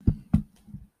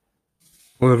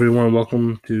Hello, everyone.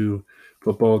 Welcome to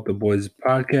Football with the Boys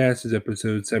podcast. This is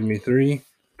episode 73.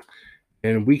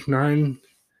 And week 9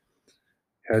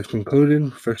 has concluded,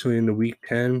 officially into week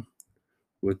 10,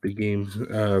 with the games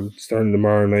starting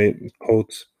tomorrow night,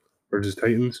 Colts versus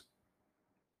Titans.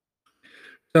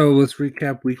 So let's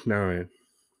recap week 9.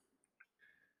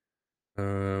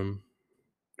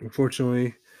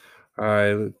 Unfortunately,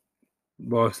 I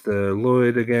lost to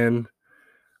Lloyd again.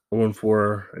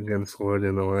 1-4 against Lloyd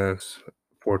in the last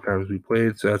 4 times we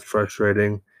played, so that's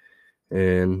frustrating.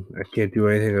 And I can't do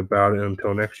anything about it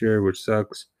until next year, which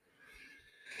sucks.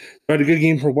 But a good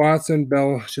game for Watson.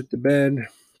 Bell shit the bed.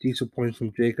 Decent points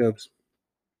from Jacobs.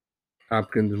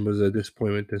 Hopkins was a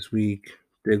disappointment this week.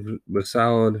 Diggs was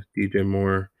solid. DJ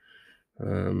Moore,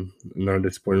 another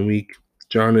disappointing week.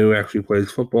 Jonnu actually plays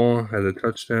football, has a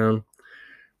touchdown.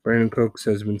 Brandon Cooks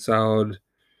has been solid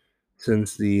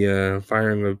since the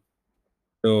firing of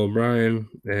Bill O'Brien,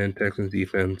 and Texans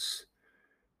defense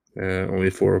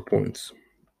only 4 points.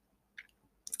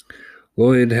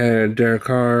 Lloyd had Derek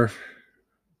Carr,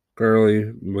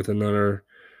 Gurley with another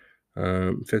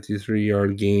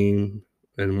 53-yard game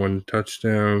and 1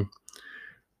 touchdown.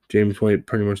 James White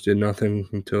pretty much did nothing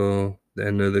until the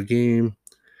end of the game.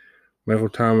 Michael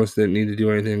Thomas didn't need to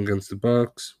do anything against the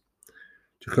Bucks.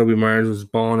 Jacoby Myers was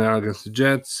balling out against the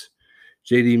Jets.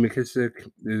 J.D. McKissick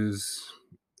is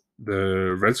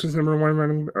the Redskins number 1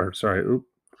 running back.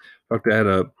 Fuck that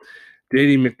up.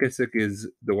 J.D. McKissick is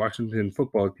the Washington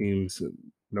football team's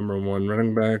number 1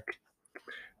 running back.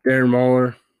 Darren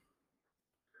Waller,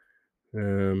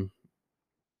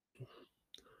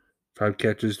 5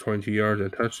 catches, 22 yards, a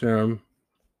touchdown.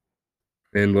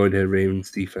 And Lloyd had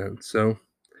Ravens defense. So,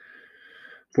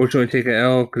 fortunately, take an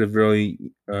L. Could have really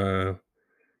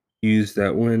used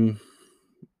that win.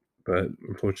 But,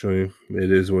 unfortunately,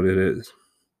 it is what it is.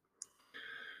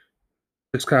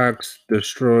 Chris Cox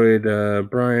destroyed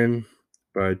Brian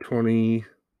by 20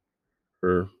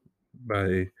 or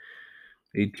by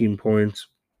 18 points.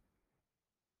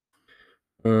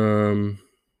 Murray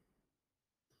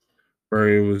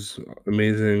was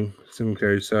amazing.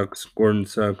 Singletary sucks. Gordon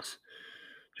sucks.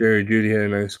 Jerry Jeudy had a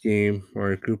nice game.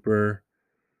 Mari Cooper,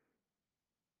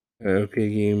 okay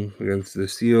game against the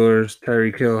Steelers.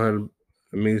 Tyreek Hill had an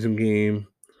amazing game.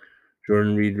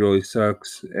 Jordan Reed really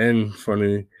sucks. And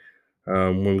funny,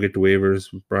 when we get to waivers,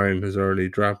 Brian has already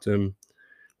dropped him.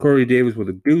 Corey Davis with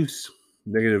a goose.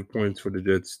 Negative points for the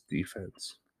Jets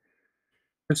defense.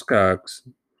 Chris Cox,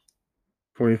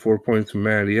 24 points from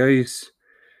Matty Ice.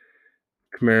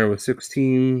 Kamara with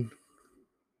 16.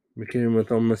 McKinnon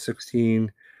with almost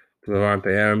 16.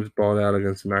 Devontae Adams balled out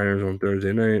against the Niners on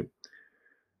Thursday night.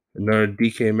 Another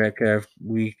DK Metcalf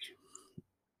week.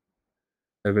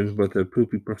 Evans with a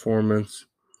poopy performance.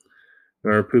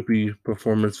 Another poopy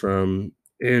performance from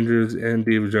Andrews and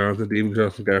David Johnson. David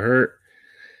Johnson got hurt.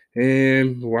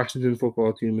 And the Washington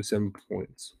football team with 7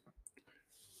 points.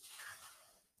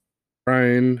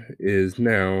 Brian is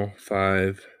now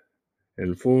 5-4,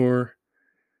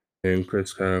 and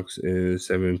Chris Cox is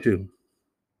 7-2.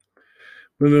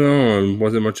 Moving on,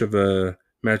 wasn't much of a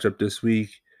matchup this week.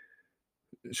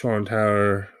 Sean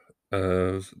Tower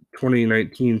of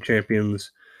 2019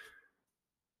 champions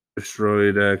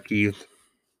destroyed Keith.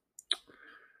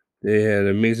 They had an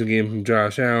amazing game from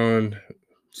Josh Allen.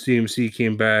 CMC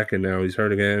came back, and now he's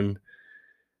hurt again.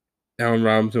 Allen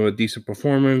Robinson with decent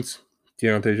performance.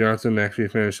 Deontay Johnson actually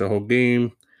finished the whole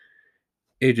game.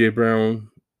 A.J. Brown,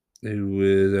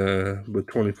 who with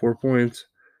 24 points.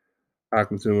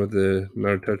 Hockenson with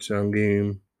another touchdown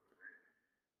game.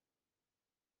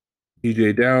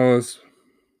 DJ Dallas,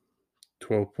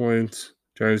 12 points.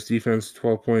 Giants defense,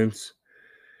 12 points.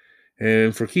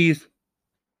 And for Keith,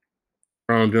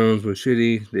 Ronald Jones was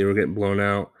shitty. They were getting blown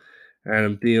out.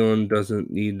 Adam Thielen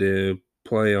doesn't need to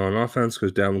play on offense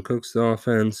because Dalvin Cook's the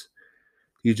offense.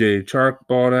 DJ Chark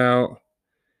balled out.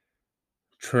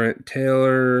 Trent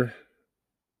Taylor,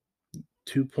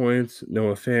 2 points.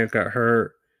 Noah Fant got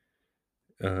hurt.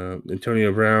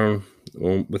 Antonio Brown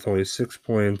with only 6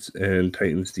 points. And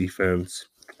Titans defense,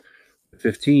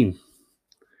 15.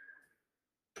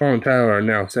 Paul and Tyler are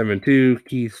now 7-2.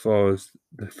 Keith falls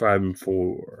to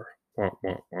 5-4. Wah,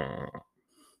 wah, wah.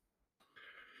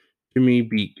 Jimmy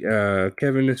beat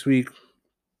Kevin this week.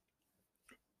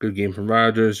 Good game from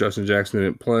Rodgers. Justin Jackson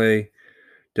didn't play.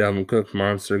 Dalvin Cook,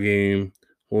 monster game.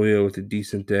 Julio with a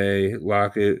decent day.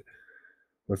 Lockett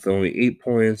with only 8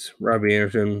 points. Robbie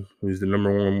Anderson, who's the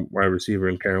number 1 wide receiver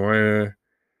in Carolina,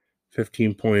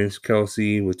 15 points.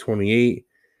 Kelsey with 28.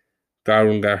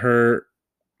 Godwin got hurt,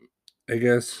 I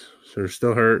guess. So they're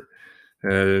still hurt.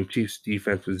 Chiefs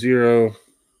defense with 0.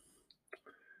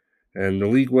 And the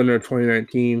league winner of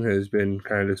 2019 has been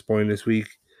kind of disappointing this week,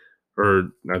 or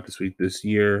not this week, this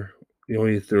year. He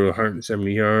only threw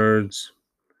 170 yards.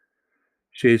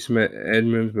 Chase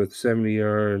Edmonds with 70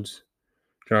 yards.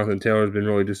 Jonathan Taylor's been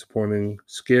really disappointing.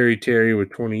 Scary Terry with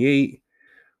 28.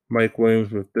 Mike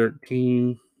Williams with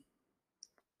 13.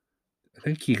 I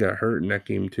think he got hurt in that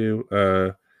game too.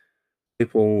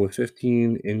 Claypool with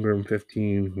 15. Ingram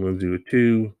 15. Lindsay with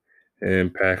 2.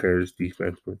 And Packers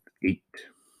defense with 8.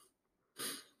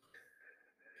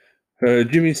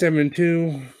 Jimmy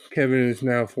 7-2. Kevin is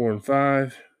now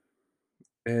 4-5.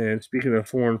 And speaking of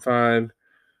 4-5,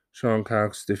 Sean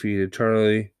Cox defeated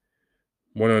Charlie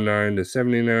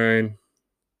 109-79.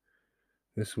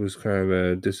 This was kind of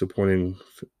a disappointing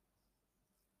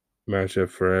matchup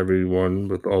for everyone,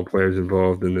 with all players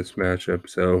involved in this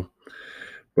matchup.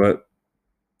 But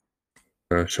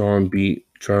Sean beat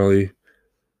Charlie.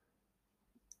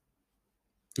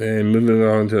 And moving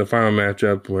on to the final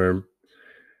matchup, where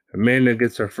Amanda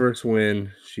gets her first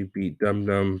win. She beat Dum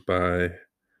Dum by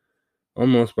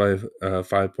almost by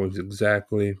 5 points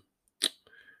exactly.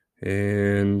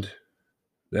 And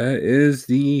that is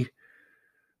the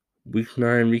Week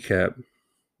 9 recap.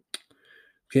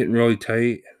 Getting really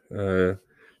tight.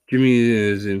 Jimmy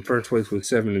is in first place with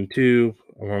 7-2,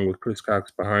 along with Chris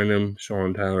Cox behind him,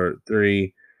 Sean Tyler at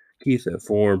 3, Keith at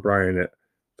 4, Brian at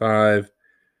 5.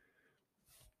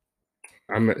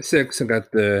 I'm at 6. I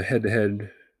got the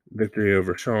head-to-head victory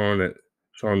over Sean.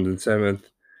 Sean's in 7th.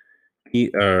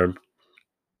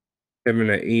 Kevin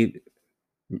at 8.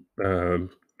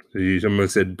 You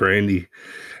almost said Brandy.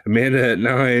 Amanda at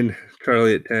 9.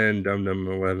 Charlie at 10. Dum Dum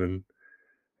at 11.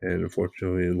 And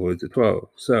unfortunately, Lloyd's at 12.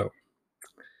 So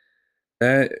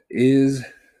that is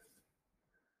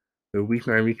the Week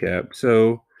 9 recap.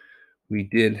 So we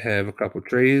did have a couple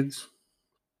trades.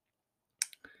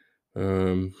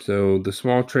 So the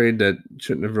small trade that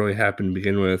shouldn't have really happened to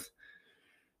begin with,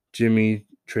 Jimmy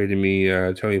traded me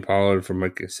Tony Pollard for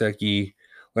Mike Gesicki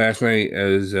last night,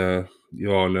 as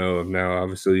you all know now,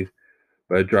 obviously.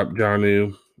 But I dropped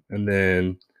Jonnu, and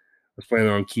then I was planning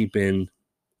on keeping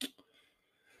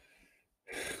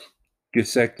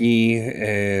Gesicki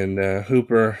and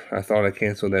Hooper. I thought I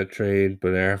canceled that trade,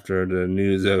 but after the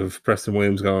news of Preston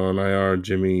Williams going on IR,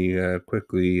 Jimmy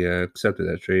quickly accepted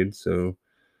that trade. So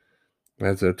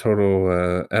that's a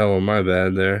total L on my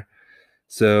bad there.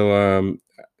 So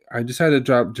I decided to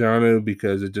drop Jonnu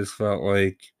because it just felt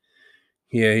like,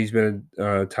 yeah, he's been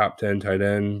a top 10 tight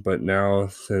end, but now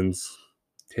since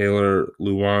Taylor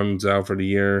Lewan's out for the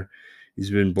year,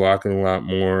 he's been blocking a lot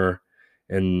more.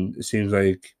 And it seems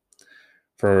like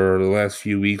for the last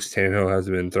few weeks, Tannehill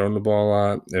hasn't been throwing the ball a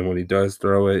lot. And when he does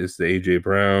throw it, it's the A.J.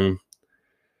 Brown.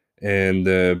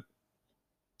 And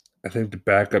I think the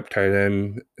backup tight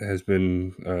end has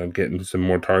been getting some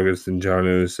more targets than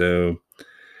Jonnu, so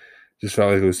just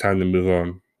felt like it was time to move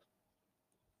on.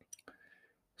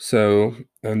 So,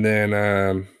 and then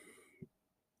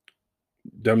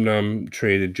Dum Dum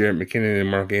traded Jerick McKinnon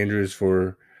and Mark Andrews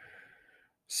for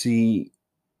he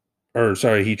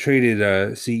traded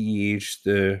CEH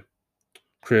to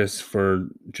Chris for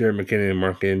Jerick McKinnon and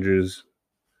Mark Andrews.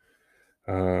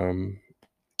 I don't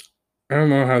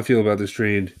know how I feel about this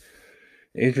trade.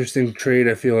 Interesting trade.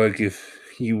 I feel like if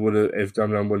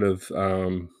Dum Dum would have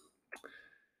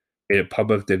made it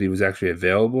public that he was actually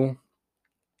available,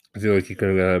 I feel like he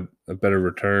could have got a better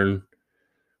return.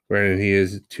 Granted, he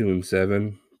is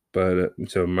 2-7, but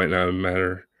so it might not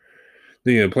matter.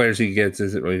 The players he gets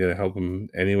isn't really going to help him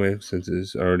anyway, since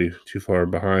he's already too far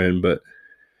behind. But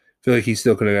I feel like he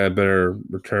still could have got a better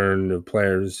return of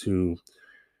players who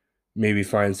maybe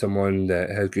find someone that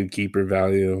has good keeper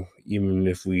value. Even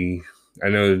if I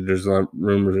know there's a lot of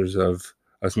rumors of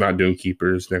us not doing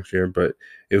keepers next year, but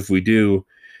if we do,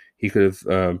 he could have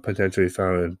potentially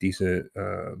found a decent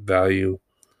value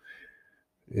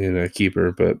in a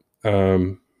keeper. But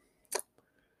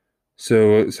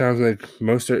so it sounds like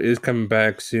Mostert is coming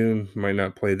back soon. Might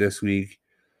not play this week.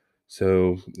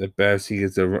 So at best, he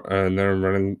gets another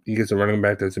running. He gets a running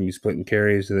back that's gonna be splitting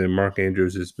carries, and then Mark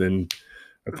Andrews has been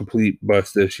a complete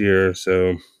bust this year.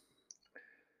 So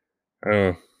I don't know.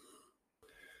 I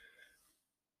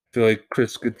feel like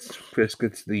Chris gets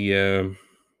the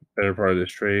better part of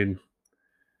this trade,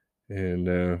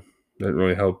 and doesn't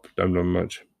really help Dum Dum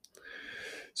much.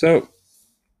 So let's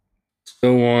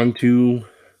go on to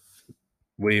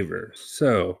waivers.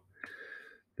 So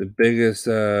the biggest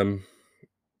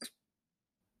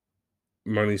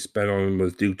money spent on him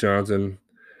was Duke Johnson.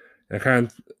 I kind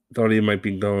of thought he might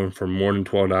be going for more than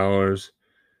 $12.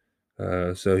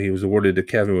 So he was awarded to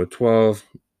Kevin with 12.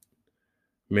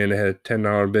 Amanda had a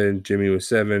 $10 bid. Jimmy was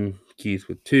 7. Keith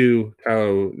with 2,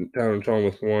 Tyler and Sean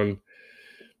with 1,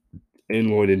 and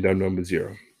Lloyd and Dum Dum with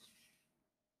 0.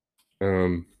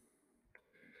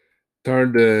 It's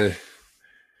hard to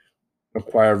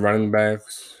acquire running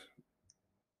backs.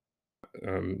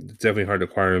 It's definitely hard to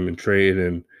acquire them in trade,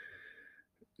 and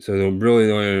so the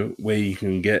only way you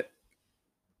can get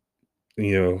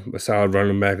a solid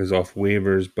running back is off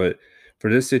waivers. But for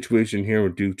this situation here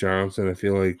with Duke Johnson, I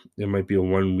feel like it might be a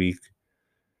 1 week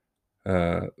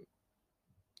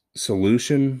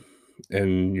solution,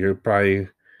 and you're probably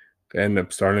end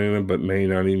up starting him, but may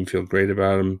not even feel great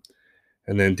about him.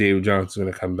 And then David Johnson's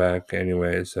going to come back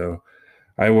anyway, so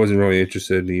I wasn't really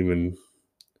interested even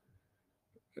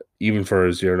for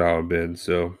a $0 bid.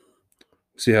 So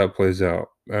see how it plays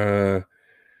out. Mana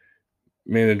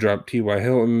dropped T.Y.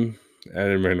 Hilton,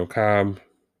 added Randall Cobb.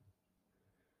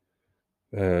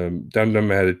 Dum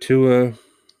Dum added Tua,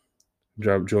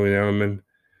 dropped Julian Edelman.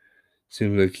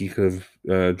 Seems like he could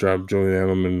have dropped Julian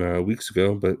Edelman weeks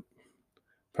ago, but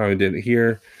probably didn't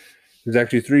hear. There's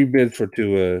actually 3 bids for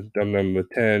Tua. Dum Dum with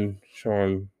 10,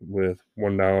 Sean with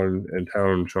 $1, and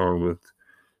Tyler and Sean with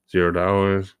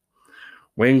 $0.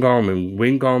 Wayne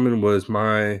Gallman was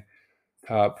my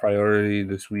top priority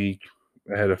this week.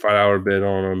 I had a $5 bid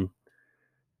on him,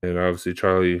 and obviously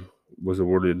Charlie was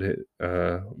awarded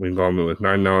Wayne Gallman with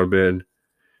 $9 bid,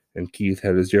 and Keith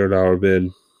had a $0 bid.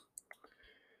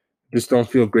 Just don't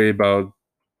feel great about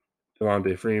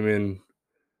Devontae Freeman.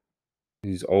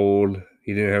 He's old.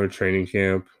 He didn't have a training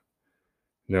camp.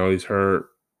 Now he's hurt.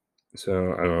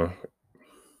 So I don't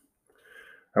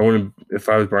know. If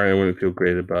I was Brian, I wouldn't feel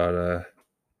great about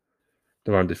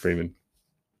Devontae Freeman.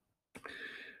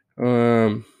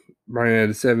 Brian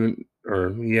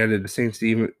added the Saints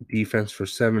defense for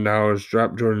 $7.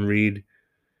 Dropped Jordan Reed.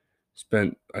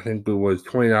 Spent, I think it was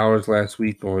 $20 last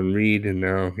week on Reed, and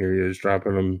now here he is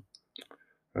dropping them.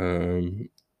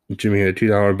 Jimmy had a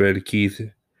 $2 bid. Keith,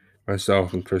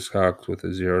 myself, and Chris Cox with a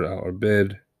 $0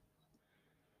 bid.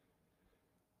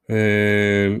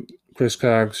 And Chris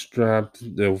Cox dropped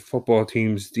the football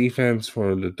team's defense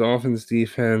for the Dolphins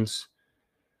defense.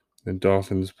 The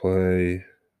Dolphins play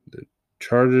the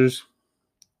Chargers.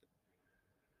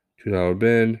 $2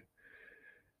 bid.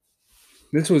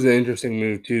 This was an interesting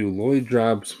move too. Lloyd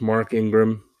drops Mark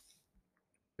Ingram,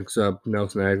 picks up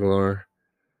Nelson Aguilar,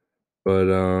 but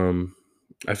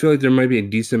I feel like there might be a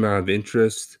decent amount of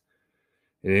interest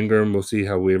in Ingram. We'll see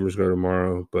how waivers go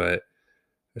tomorrow, but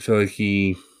I feel like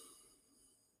he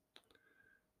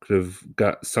could have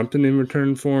got something in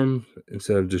return for him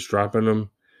instead of just dropping him.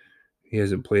 He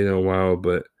hasn't played in a while,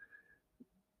 but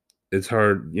it's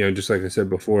hard, just like I said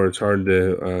before, it's hard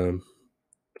to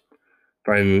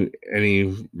find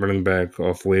any running back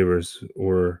off waivers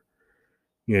or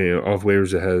off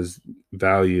waivers that has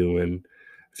value. And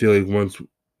I feel like once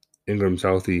Ingram's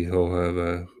healthy, he'll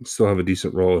have still have a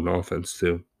decent role in offense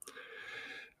too.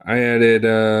 I added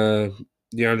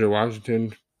DeAndre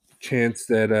Washington. Chance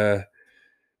that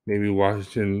maybe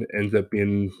Washington ends up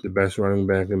being the best running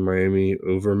back in Miami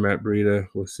over Matt Breida.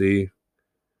 We'll see.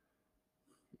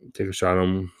 Take a shot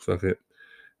on him. Fuck it.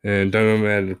 And Dunham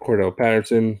added Cordell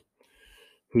Patterson,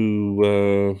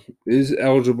 who is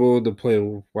eligible to play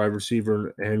wide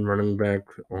receiver and running back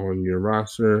on your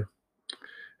roster.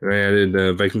 And I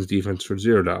added Vikings defense for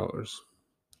 $0.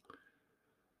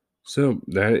 So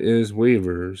that is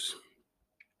waivers.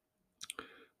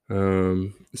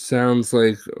 Sounds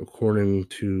like, according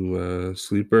to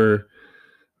Sleeper,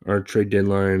 our trade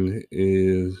deadline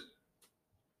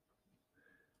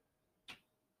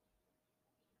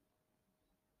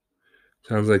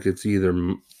sounds like it's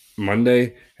either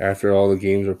Monday after all the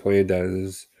games are played. That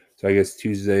is, so I guess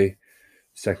Tuesday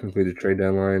is technically the trade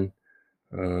deadline.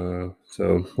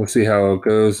 So we'll see how it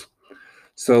goes.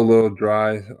 Still a little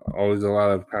dry. Always a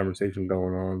lot of conversation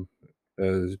going on,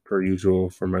 as per usual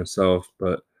for myself.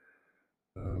 But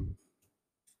I'm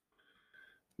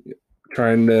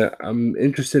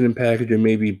interested in packaging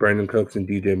maybe Brandon Cooks and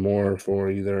DJ Moore for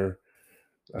either.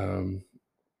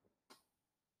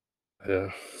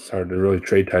 It's hard to really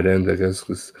trade tight ends, I guess,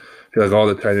 because I feel like all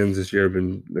the tight ends this year have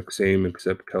been the same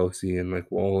except Kelsey and like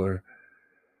Waller.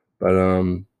 But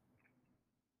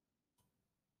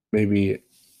maybe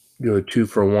do a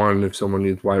 2-for-1 if someone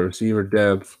needs wide receiver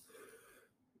depth.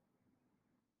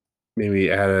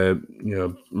 Maybe add a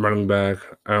running back.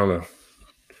 I don't know.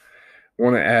 I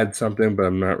want to add something, but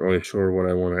I'm not really sure what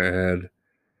I want to add.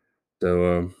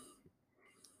 So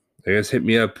I guess hit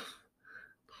me up.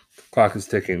 Clock is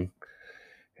ticking,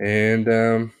 and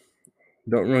don't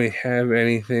really have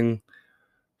anything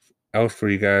else for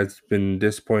you guys. It's been a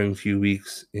disappointing few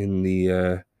weeks in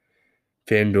the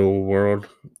FanDuel world.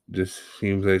 Just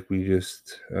seems like we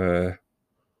just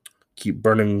keep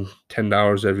burning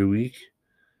 $10 every week.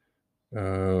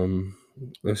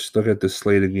 Let's look at the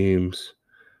slate of games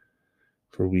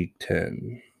for week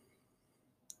 10.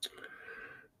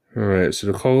 All right, so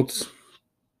the Colts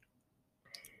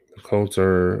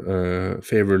are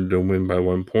favored to win by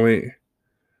 1 point.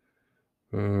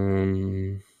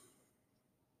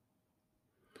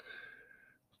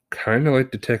 Kind of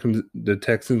like the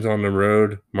Texans on the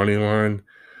road money line,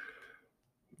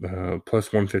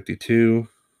 plus 152.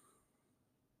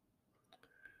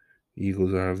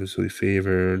 Eagles are obviously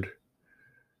favored.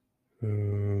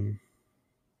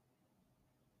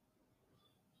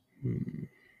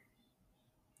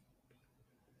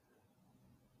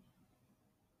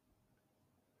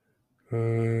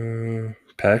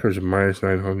 Packers are minus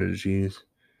 900. Jeez.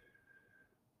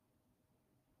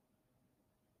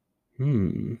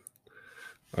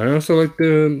 I also like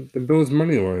the Bills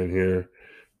money line here,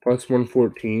 plus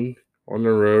 114 on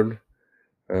the road,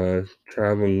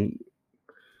 traveling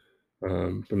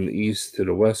from the east to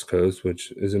the west coast,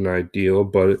 which isn't ideal,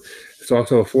 but it's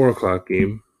also a 4:00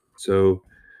 game, so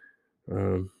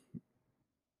I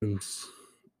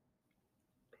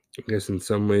guess in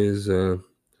some ways it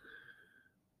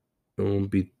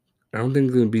won't be. I don't think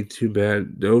it's gonna be too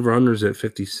bad. The over/under's at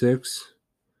 56.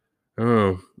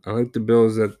 Oh, I like the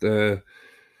Bills at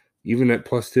even at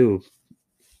 +2.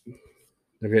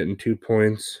 They're getting 2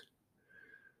 points.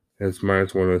 That's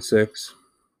minus 106.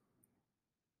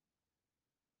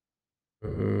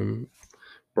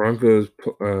 Broncos,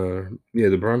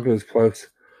 the Broncos plus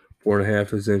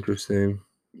 4.5 is interesting.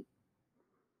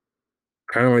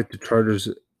 Kind of like the Chargers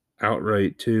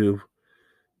outright too.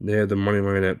 They have the money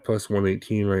line at plus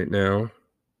 118 right now.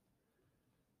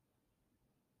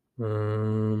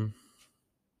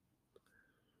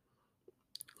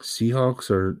 Seahawks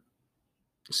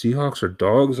are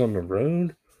dogs on the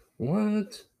road.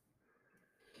 What?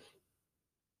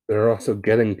 They're also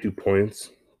getting 2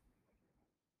 points.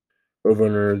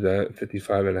 Over is at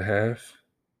 55.5.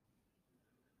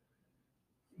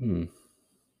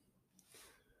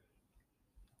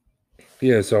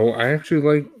 Yeah, so I actually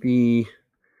like the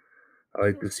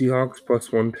Seahawks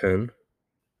plus 110.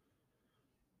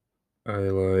 I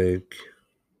like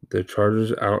the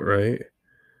Chargers outright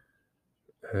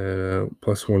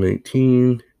plus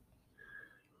 118.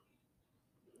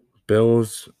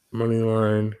 Bills money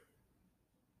line.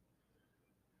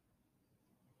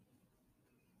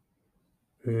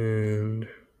 And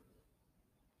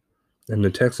the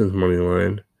Texans money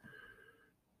line.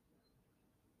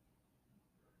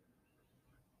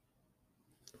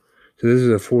 So this is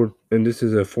a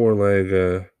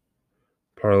 4-leg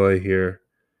parlay here.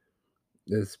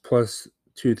 It's plus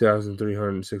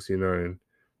 2,369.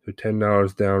 So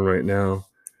 $10 down right now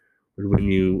would win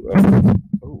you.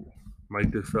 Mike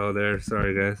just fell there.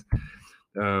 Sorry, guys.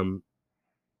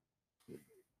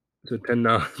 So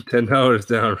 $10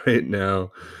 down right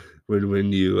now would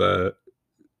win you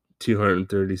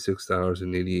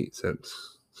 $236.88.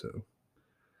 So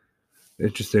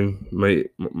interesting.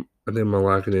 I think I'm gonna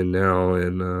lock it in now,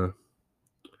 and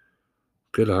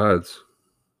good odds.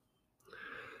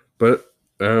 But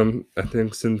I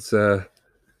think since the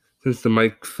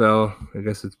mic fell, I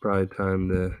guess it's probably time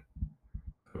to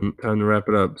wrap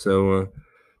it up. So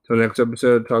till next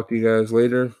episode, talk to you guys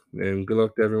later, and good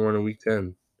luck to everyone in week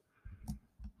 10.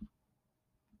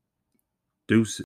 Deuces.